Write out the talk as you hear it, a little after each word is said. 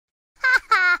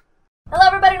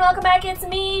welcome back. It's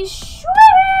me, Shweebe,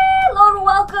 and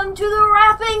welcome to the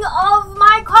wrapping of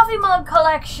my coffee mug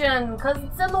collection, because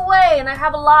it's in the way, and I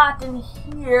have a lot, and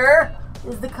here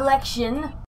is the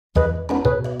collection.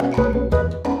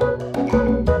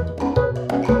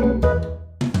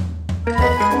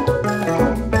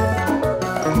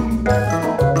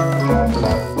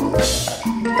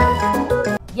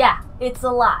 Yeah, it's a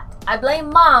lot. I blame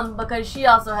Mom because she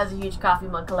also has a huge coffee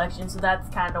mug collection, so that's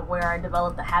kind of where I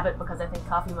developed the habit because I think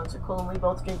coffee mugs are cool and we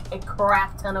both drink a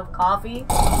crap ton of coffee.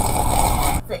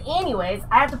 So anyways,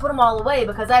 I have to put them all away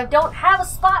because I don't have a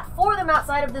spot for them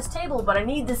outside of this table, but I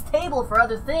need this table for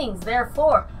other things,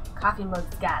 therefore, coffee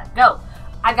mugs gotta go.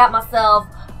 I got myself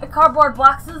a cardboard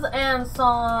boxes and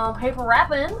some paper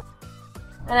wrapping,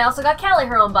 and I also got Callie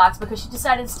her own box because she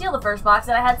decided to steal the first box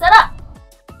that I had set up.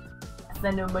 I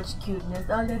know much cuteness.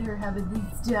 I'll let her have it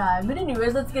this time. But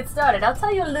anyways, let's get started. I'll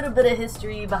tell you a little bit of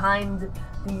history behind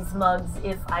these mugs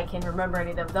if I can remember any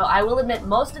of them. Though I will admit,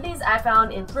 most of these I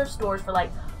found in thrift stores for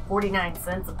like 49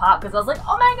 cents a pop because I was like,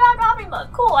 oh my god, coffee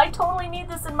mug, cool, I totally need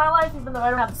this in my life even though I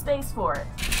don't have the space for it.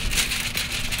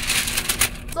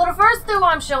 So the first two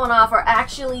I'm showing off are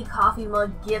actually coffee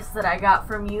mug gifts that I got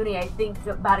from uni, I think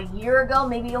about a year ago,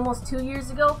 maybe almost 2 years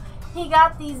ago. He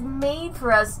got these made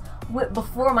for us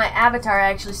before my avatar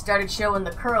actually started showing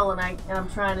the curl, and I'm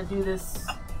trying to do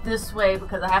this way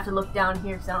because I have to look down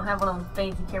here because I don't have one of them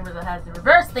fancy cameras that has the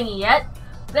reverse thingy yet.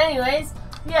 But anyways,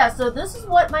 yeah, so this is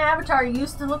what my avatar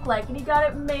used to look like, and he got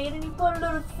it made, and he put a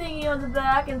little thingy on the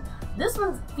back, and this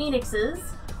one's Phoenix's.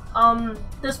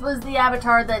 This was the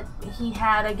avatar that he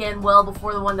had, again, well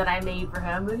before the one that I made for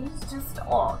him, but he's just,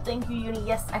 oh, thank you, Uni.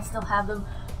 Yes, I still have them.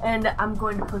 And I'm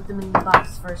going to put them in the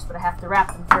box first, but I have to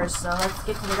wrap them first, so let's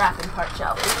get to the wrapping part,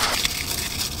 shall we?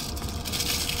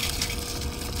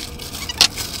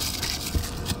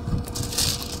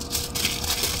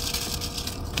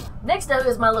 Next up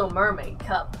is my Little Mermaid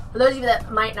cup. For those of you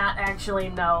that might not actually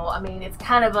know, I mean, it's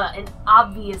kind of an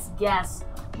obvious guess.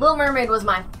 Little Mermaid was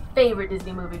my favorite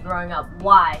Disney movie growing up.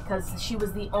 Why? Because she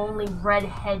was the only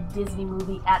redhead Disney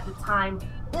movie at the time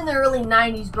in the early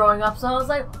 90s growing up, so I was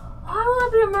like, I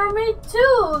want to be a mermaid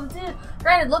too!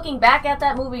 Granted, looking back at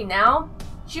that movie now,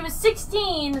 she was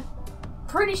 16,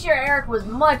 pretty sure Eric was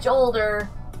much older,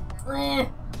 but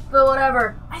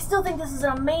whatever. I still think this is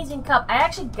an amazing cup. I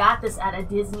actually got this at a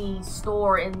Disney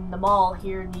store in the mall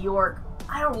here in New York.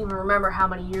 I don't even remember how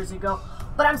many years ago,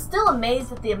 but I'm still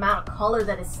amazed at the amount of color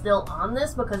that is still on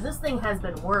this because this thing has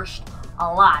been washed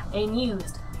a lot and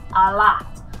used a lot.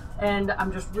 And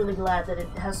I'm just really glad that it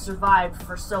has survived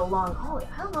for so long. Oh,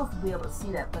 I don't know if you'll be able to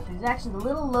see that, but there's actually the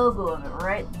little logo of it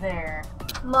right there.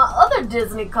 My other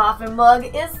Disney coffee mug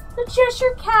is the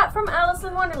Cheshire Cat from Alice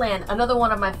in Wonderland, another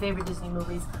one of my favorite Disney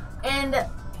movies. And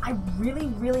I really,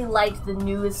 really liked the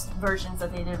newest versions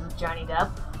that they did with Johnny Depp.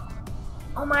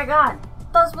 Oh my god,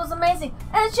 this was amazing.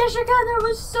 And the Cheshire Cat there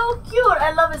was so cute.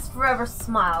 I love his forever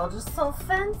smile, just so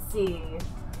fancy.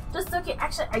 Just so cute.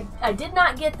 Actually, I did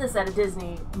not get this at a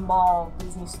Disney mall,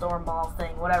 Disney store mall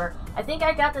thing, whatever. I think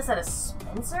I got this at a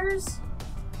Spencer's?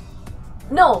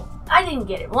 No, I didn't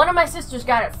get it. One of my sisters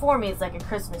got it for me. It's like a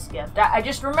Christmas gift. I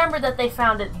just remember that they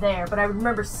found it there, but I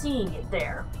remember seeing it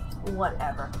there.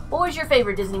 Whatever. What was your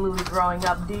favorite Disney movie growing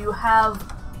up? Do you have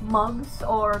mugs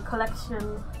or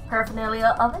collection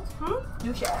paraphernalia of it?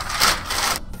 Do share.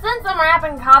 Since I'm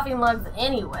wrapping coffee mugs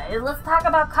anyway, let's talk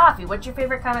about coffee. What's your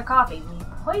favorite kind of coffee?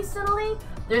 Personally,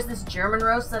 there's this German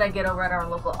roast that I get over at our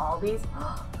local Aldi's.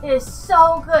 It is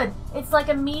so good. It's like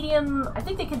a medium, I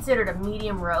think they consider it a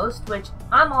medium roast, which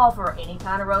I'm all for any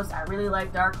kind of roast. I really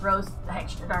like dark roast. The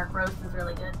extra dark roast is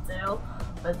really good too.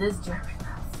 But this German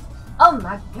roast, oh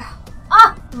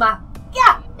my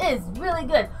god, it is really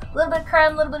good. A little bit of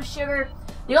creme, a little bit of sugar.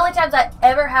 The only times I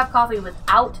ever have coffee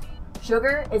without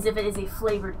sugar is if it is a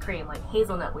flavored cream, like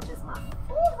hazelnut, which is my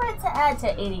favorite to add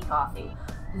to any coffee.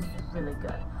 This is really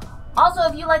good. Also,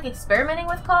 if you like experimenting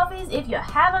with coffees, if you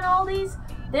have an Aldi's,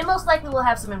 they most likely will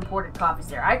have some imported coffees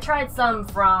there. I tried some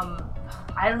from,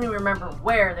 I don't even remember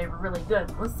where, they were really good.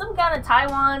 It was some kind of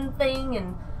Taiwan thing,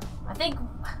 and I think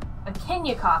a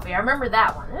Kenya coffee. I remember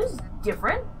that one. It was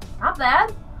different. Not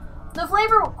bad. The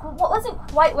flavor wasn't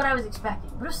quite what I was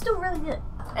expecting, but it was still really good.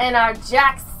 And our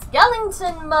Jack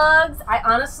Skellington mugs. I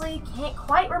honestly can't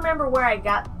quite remember where I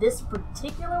got this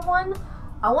particular one.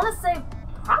 I want to say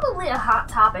probably a Hot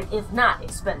Topic, if not a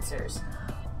Spencer's.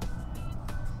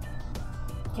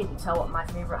 Can you tell what my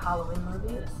favorite Halloween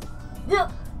movie is?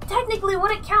 Technically, would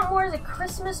it count more as a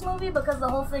Christmas movie because the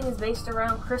whole thing is based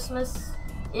around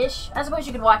Christmas-ish? I suppose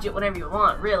you could watch it whenever you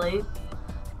want, really.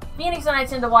 Phoenix and I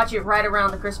tend to watch it right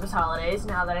around the Christmas holidays,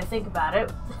 now that I think about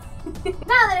it.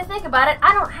 Now that I think about it,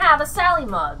 I don't have a Sally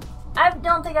mug. I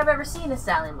don't think I've ever seen a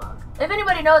Sally mug. If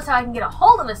anybody knows how I can get a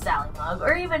hold of a Sally mug,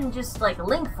 or even just like a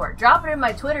link for it, drop it in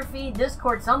my Twitter feed,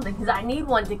 Discord, something, because I need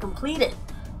one to complete it.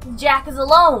 Jack is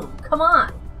alone. Come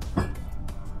on.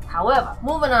 However,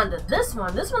 moving on to this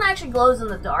one actually glows in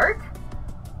the dark.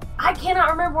 I cannot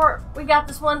remember where we got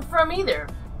this one from either.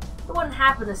 It wouldn't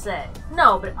happen to say.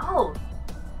 No, but I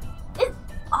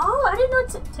didn't know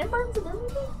Tim Burton's a Disney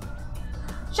thing?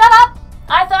 Shut up!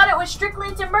 I thought it was strictly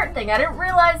a Tim Burton thing. I didn't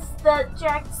realize that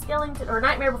Jack Skellington, or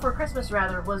Nightmare Before Christmas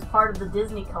rather, was part of the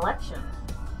Disney collection.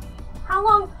 How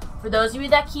long? For those of you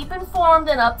that keep informed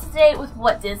and up to date with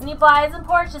what Disney buys and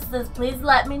purchases, please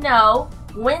let me know.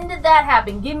 When did that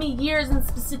happen? Give me years and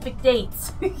specific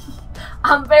dates.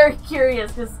 I'm very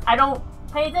curious because I don't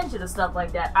pay attention to stuff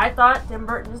like that. I thought Tim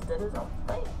Burton just did his own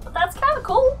thing. But that's kind of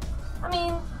cool. I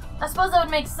mean, I suppose that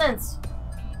would make sense.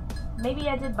 Maybe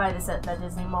I did buy this at the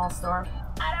Disney Mall store.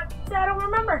 I don't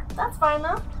remember. That's fine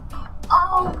though.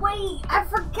 Oh wait, I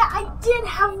forgot. I did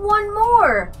have one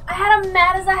more. I had a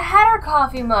Mad as a Hatter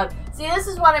coffee mug. See, this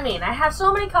is what I mean. I have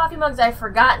so many coffee mugs I've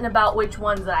forgotten about which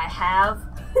ones that I have.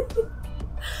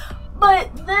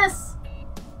 But this,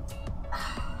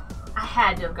 I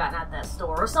had to have gotten at that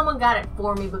store, or someone got it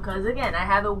for me because, again, I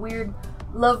have a weird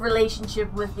love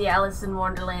relationship with the Alice in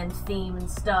Wonderland theme and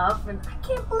stuff, and I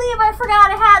can't believe I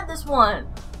forgot I had this one.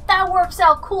 That works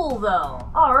out cool, though.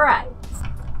 Alright.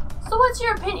 So what's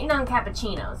your opinion on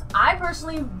cappuccinos? I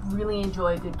personally really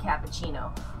enjoy a good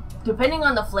cappuccino. Depending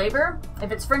on the flavor,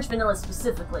 if it's French vanilla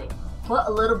specifically, put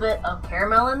a little bit of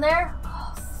caramel in there.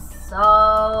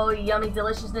 So yummy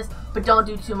deliciousness, but don't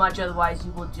do too much, otherwise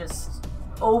you will just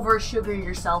over sugar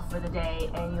yourself for the day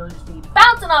and you'll just be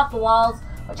bouncing off the walls,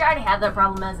 which I already have that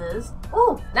problem as is.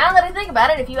 Ooh, now that I think about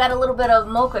it, if you add a little bit of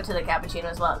mocha to the cappuccino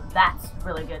as well, that's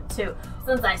really good too.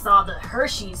 Since I saw the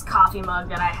Hershey's coffee mug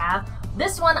that I have,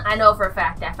 this one I know for a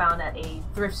fact I found at a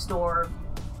thrift store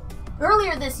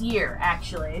earlier this year,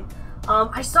 actually.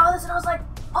 I saw this and I was like,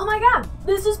 oh my god,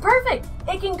 this is perfect!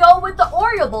 It can go with the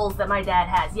Oreo bowls that my dad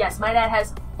has. Yes, my dad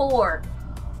has 4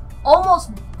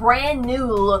 almost brand new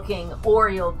looking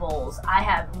Oreo bowls. I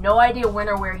have no idea when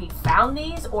or where he found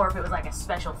these, or if it was like a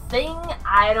special thing.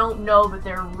 I don't know, but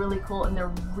they're really cool and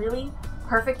they're really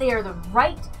perfect. They are the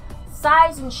right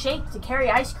size and shape to carry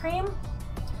ice cream.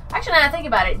 Actually, now I think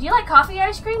about it, do you like coffee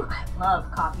ice cream? I love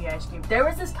coffee ice cream. There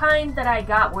was this kind that I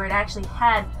got where it actually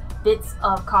had bits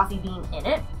of coffee bean in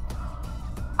it.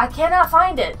 I cannot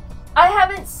find it. I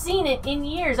haven't seen it in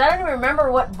years. I don't even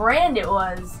remember what brand it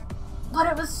was. But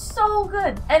it was so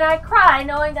good. And I cry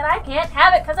knowing that I can't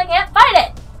have it because I can't find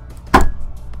it.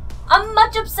 I'm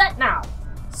much upset now.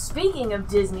 Speaking of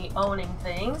Disney owning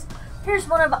things, here's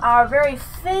one of our very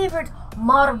favorite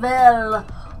Marvel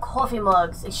coffee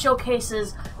mugs. It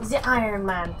showcases the Iron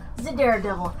Man, the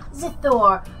Daredevil, the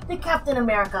Thor, the Captain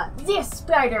America, the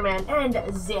Spider-Man, and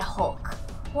the Hulk.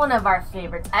 One of our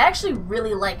favorites. I actually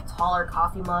really like taller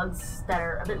coffee mugs that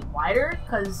are a bit wider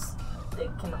because they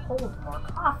can hold more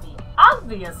coffee,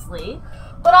 obviously.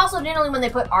 But also generally when they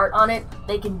put art on it,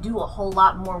 they can do a whole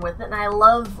lot more with it. And I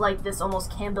love like this almost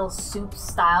Campbell's soup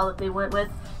style that they went with.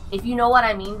 If you know what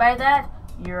I mean by that,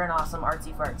 you're an awesome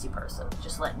artsy-fartsy person.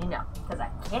 Just letting you know. Because I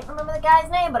can't remember the guy's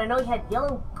name, but I know he had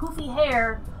yellow poofy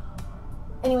hair.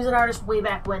 And he was an artist way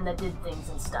back when that did things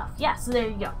and stuff. Yeah, so there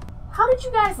you go. How did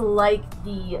you guys like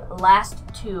the last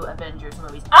 2 Avengers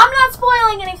movies? I'm not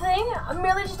spoiling anything. I'm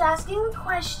really just asking a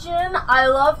question. I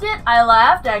loved it. I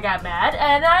laughed. I got mad.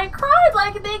 And I cried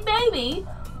like a big baby.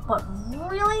 But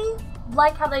really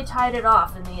like how they tied it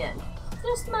off in the end.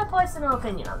 Just my personal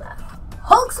opinion on that.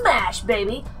 Hulk smash,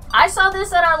 baby! I saw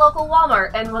this at our local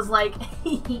Walmart and was like,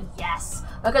 yes.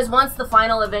 Because once the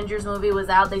final Avengers movie was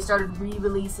out, they started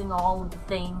re-releasing all of the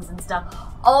things and stuff.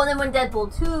 Oh, and then when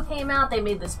Deadpool 2 came out, they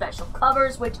made the special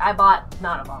covers, which I bought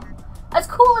none of them. As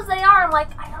cool as they are, I'm like,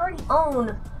 I already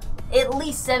own at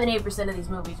least 7-8% of these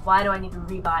movies. Why do I need to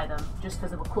rebuy them just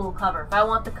because of a cool cover? If I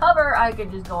want the cover, I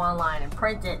could just go online and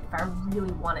print it if I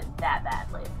really want it that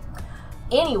badly.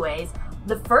 Anyways,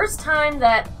 the first time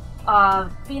that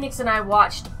Phoenix and I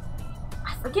watched,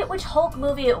 I forget which Hulk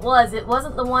movie it was. It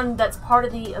wasn't the one that's part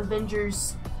of the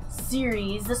Avengers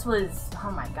series. This was,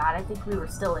 oh my god, I think we were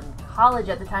still in college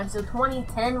at the time, so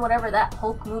 2010, whatever that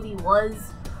Hulk movie was.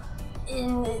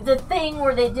 In the thing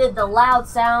where they did the loud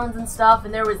sounds and stuff,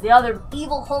 and there was the other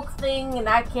evil Hulk thing, and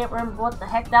I can't remember what the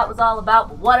heck that was all about,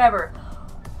 but whatever.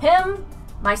 Him,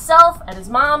 myself, and his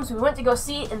mom's, we went to go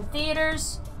see it in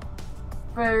theaters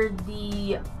for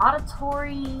the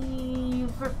auditory,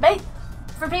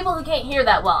 for people who can't hear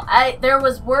that well, there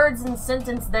was words and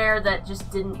sentence there that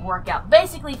just didn't work out.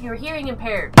 Basically, if you were hearing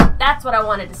impaired, that's what I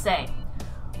wanted to say.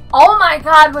 Oh my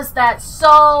god, was that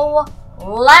so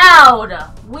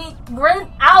loud! We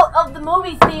ran out of the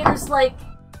movie theaters like...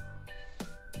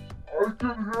 I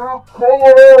can hear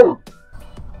color!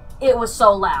 It was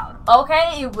so loud,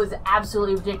 okay? It was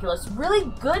absolutely ridiculous.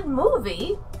 Really good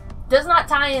movie. Does not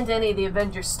tie into any of the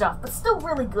Avengers stuff, but still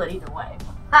really good either way.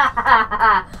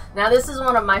 Now this is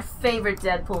one of my favorite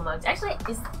Deadpool mugs. Actually,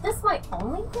 is this my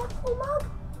only Deadpool mug?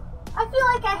 I feel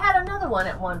like I had another one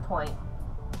at one point.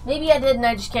 Maybe I did and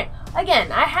I just can't.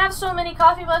 Again, I have so many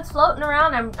coffee mugs floating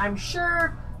around, I'm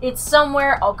sure it's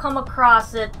somewhere. I'll come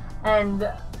across it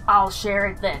and I'll share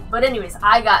it then. But anyways,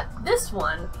 I got this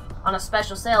one on a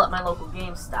special sale at my local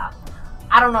GameStop.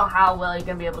 I don't know how well you're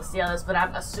gonna be able to see all this, but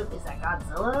I'm assuming, is that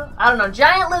Godzilla? I don't know,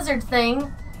 giant lizard thing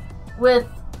with,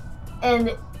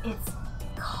 and it's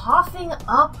coughing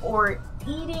up or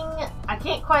eating, I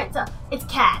can't quite tell. It's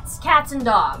cats and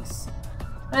dogs.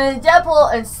 And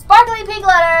Deadpool in sparkly pink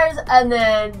letters, and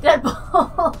then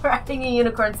Deadpool riding a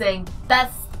unicorn saying,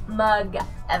 "Best mug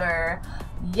ever."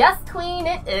 Yes, queen,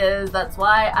 it is. That's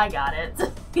why I got it.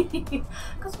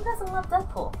 Because who doesn't love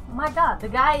Deadpool? My god, the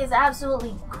guy is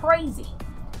absolutely crazy.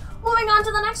 Moving on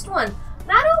to the next one.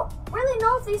 Now, I don't really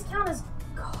know if these count as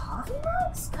coffee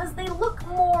mugs, because they look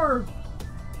more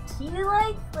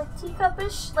tea-like, like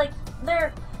teacup-ish. Like,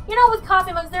 they're, you know, with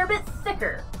coffee mugs, they're a bit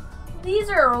thicker. These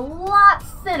are a lot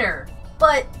thinner,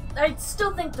 but I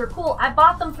still think they're cool. I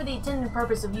bought them for the intended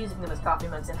purpose of using them as coffee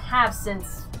mugs, and have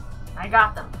since I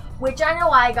got them. Which I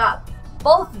know I got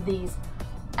both of these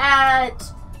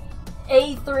at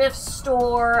a thrift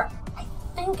store. I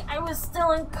think I was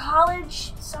still in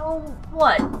college, so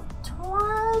what, 2009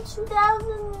 at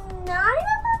the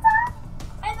time?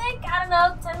 I think, I don't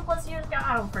know, 10 plus years ago,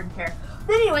 I don't freaking care.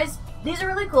 But anyways, these are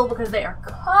really cool because they are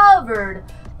covered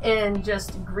in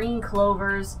just green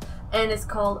clovers, and it's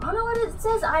called, oh no, it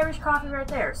says Irish coffee right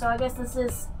there, so I guess this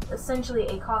is essentially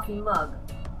a coffee mug.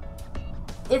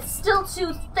 It's still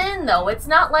too thin, though. It's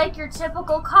not like your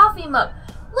typical coffee mug.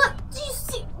 Look, do you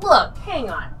see? Look, hang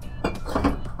on. Do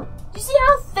you see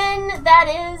how thin that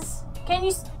is? Can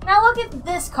you? Now look at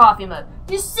this coffee mug.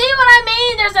 Do you see what I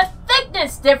mean? There's a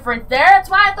thickness difference there. That's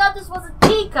why I thought this was a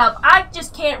teacup. I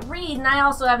just can't read, and I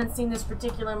also haven't seen this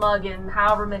particular mug in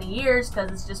however many years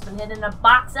because it's just been hidden in a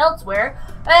box elsewhere.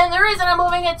 And the reason I'm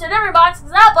moving it to a different box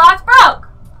is that box broke.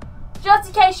 Just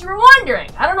in case you were wondering.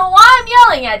 I don't know why I'm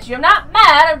yelling at you. I'm not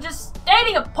mad. I'm just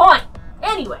stating a point.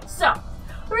 Anyway, so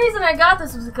the reason I got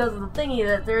this was because of the thingy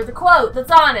that there's a quote that's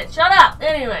on it. Shut up.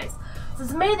 Anyways, it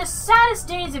says, "May the saddest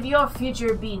days of your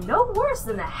future be no worse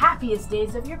than the happiest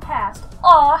days of your past."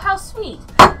 Aw, how sweet.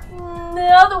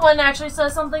 The other one actually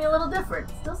says something a little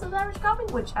different. It still says Irish coffee,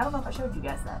 which I don't know if I showed you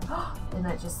guys that. Isn't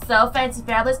that just so fancy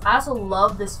fabulous? I also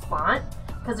love this font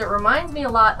because it reminds me a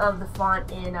lot of the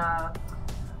font in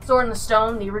Sword in the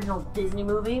Stone, the original Disney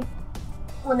movie,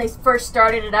 when they first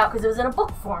started it out, because it was in a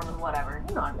book form and whatever.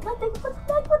 You know what I mean?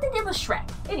 Like what they did with Shrek.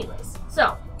 Anyways,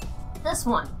 so this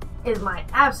one is my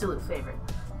absolute favorite.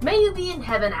 "May you be in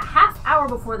heaven a half hour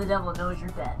before the devil knows you're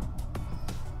dead."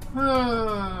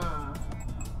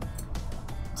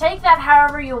 Take that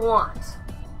however you want,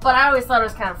 but I always thought it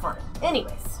was kind of funny.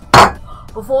 Anyways,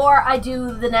 before I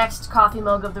do the next coffee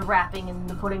mug of the wrapping and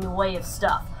the putting away of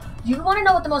stuff, you want to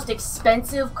know what the most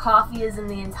expensive coffee is in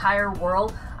the entire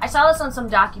world? I saw this on some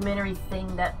documentary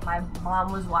thing that my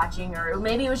mom was watching, or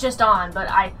maybe it was just on, but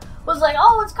I was like,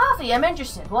 oh, it's coffee, I'm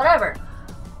interested, whatever.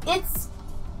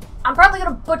 I'm probably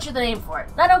going to butcher the name for it.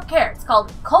 I don't care. It's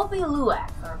called Kopi Luwak,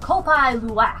 or Kopi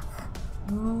Luwak.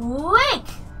 Luwak!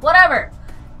 Whatever.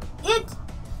 It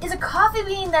is a coffee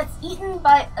bean that's eaten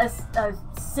by a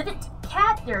civet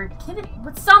cat, or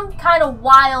with some kind of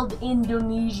wild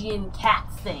Indonesian cat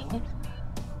thing.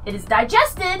 It is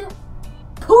digested,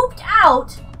 pooped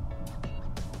out.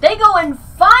 They go and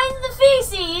find the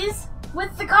feces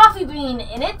with the coffee bean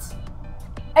in it,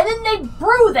 and then they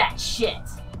brew that shit.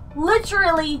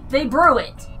 Literally, they brew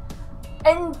it.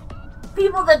 And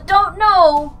people that don't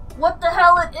know what the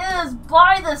hell it is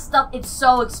buy this stuff. It's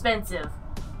so expensive.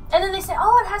 And then they say,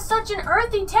 oh, it has such an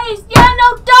earthy taste. Yeah,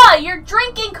 no, duh! You're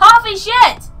drinking coffee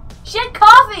shit! Shit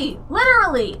coffee!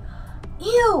 Literally!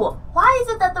 Ew! Why is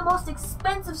it that the most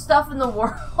expensive stuff in the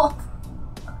world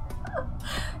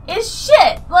is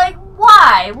shit? Like,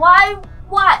 why? Why?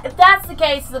 If that's the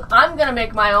case, then I'm gonna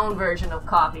make my own version of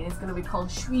coffee, and it's gonna be called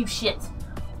Shweebe shit.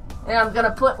 And I'm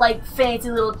gonna put, like, fancy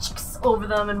little chicks over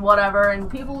them and whatever, and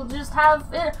people will just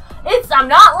have it. I'm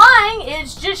not lying,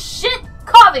 it's just shit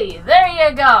coffee. There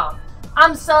you go.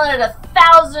 I'm selling it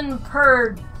 $1,000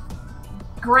 per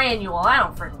granule. I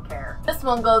don't freaking care. This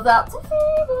one goes out to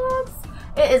Phoenix.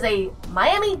 It is a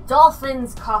Miami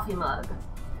Dolphins coffee mug.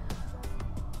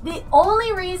 The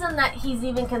only reason that he's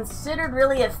even considered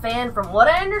really a fan, from what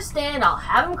I understand, I'll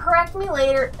have him correct me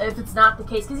later if it's not the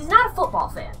case, because he's not a football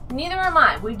fan. Neither am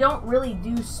I. We don't really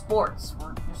do sports.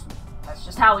 That's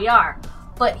just how we are.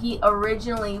 But he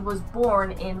originally was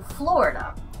born in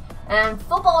Florida. And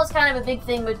football was kind of a big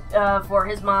thing for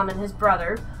his mom and his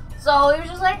brother. So he was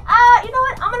just like, you know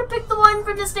what? I'm going to pick the one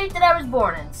from the state that I was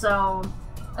born in. So,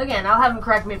 again, I'll have him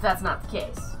correct me if that's not the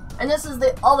case. And this is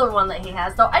the other one that he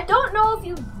has, though I don't know if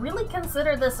you really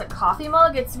consider this a coffee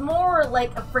mug. It's more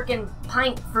like a freaking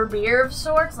pint for beer of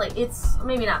sorts. Like, it's,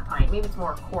 maybe not pint, maybe it's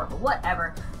more a quart, but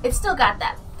whatever. It's still got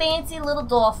that fancy little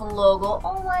dolphin logo.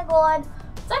 Oh my god.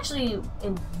 It's actually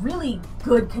in really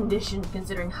good condition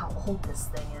considering how old this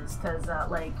thing is. Because,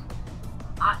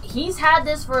 he's had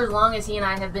this for as long as he and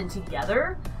I have been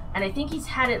together. And I think he's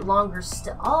had it longer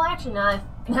still. Oh, actually,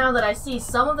 now that I see,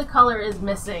 some of the color is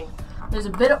missing. There's a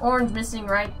bit of orange missing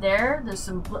right there. There's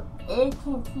some blue. I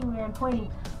can't see where I'm pointing.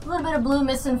 A little bit of blue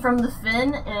missing from the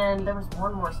fin, and there was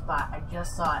one more spot. I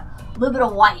just saw it. A little bit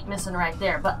of white missing right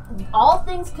there. But all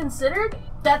things considered,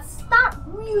 that's not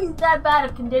really that bad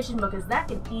of condition because that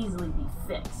can easily be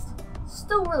fixed.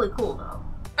 Still really cool though.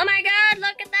 Oh my god,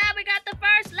 look at that! We got the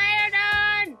first layer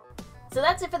done! So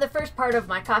that's it for the first part of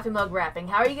my coffee mug wrapping.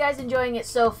 How are you guys enjoying it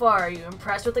so far? Are you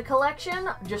impressed with the collection?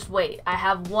 Just wait, I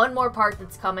have one more part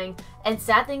that's coming, and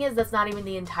sad thing is that's not even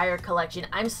the entire collection.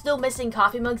 I'm still missing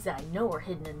coffee mugs that I know are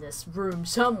hidden in this room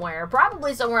somewhere,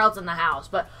 probably somewhere else in the house,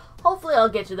 but hopefully I'll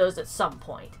get to those at some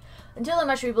point. Until then,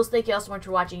 my Shweebles, thank you all so much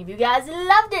for watching. If you guys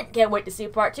loved it, can't wait to see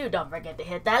part 2. Don't forget to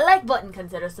hit that like button,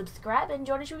 consider subscribing, and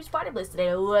join the Shweebe's party list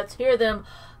today. Let's hear them.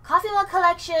 Coffee mug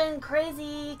collection,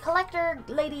 crazy collector,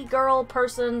 lady, girl,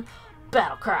 person,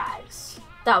 battle cries.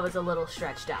 That was a little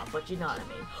stretched out, but you know what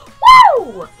I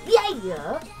mean. Woo!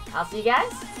 Yeah! I'll see you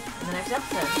guys in the next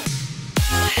episode.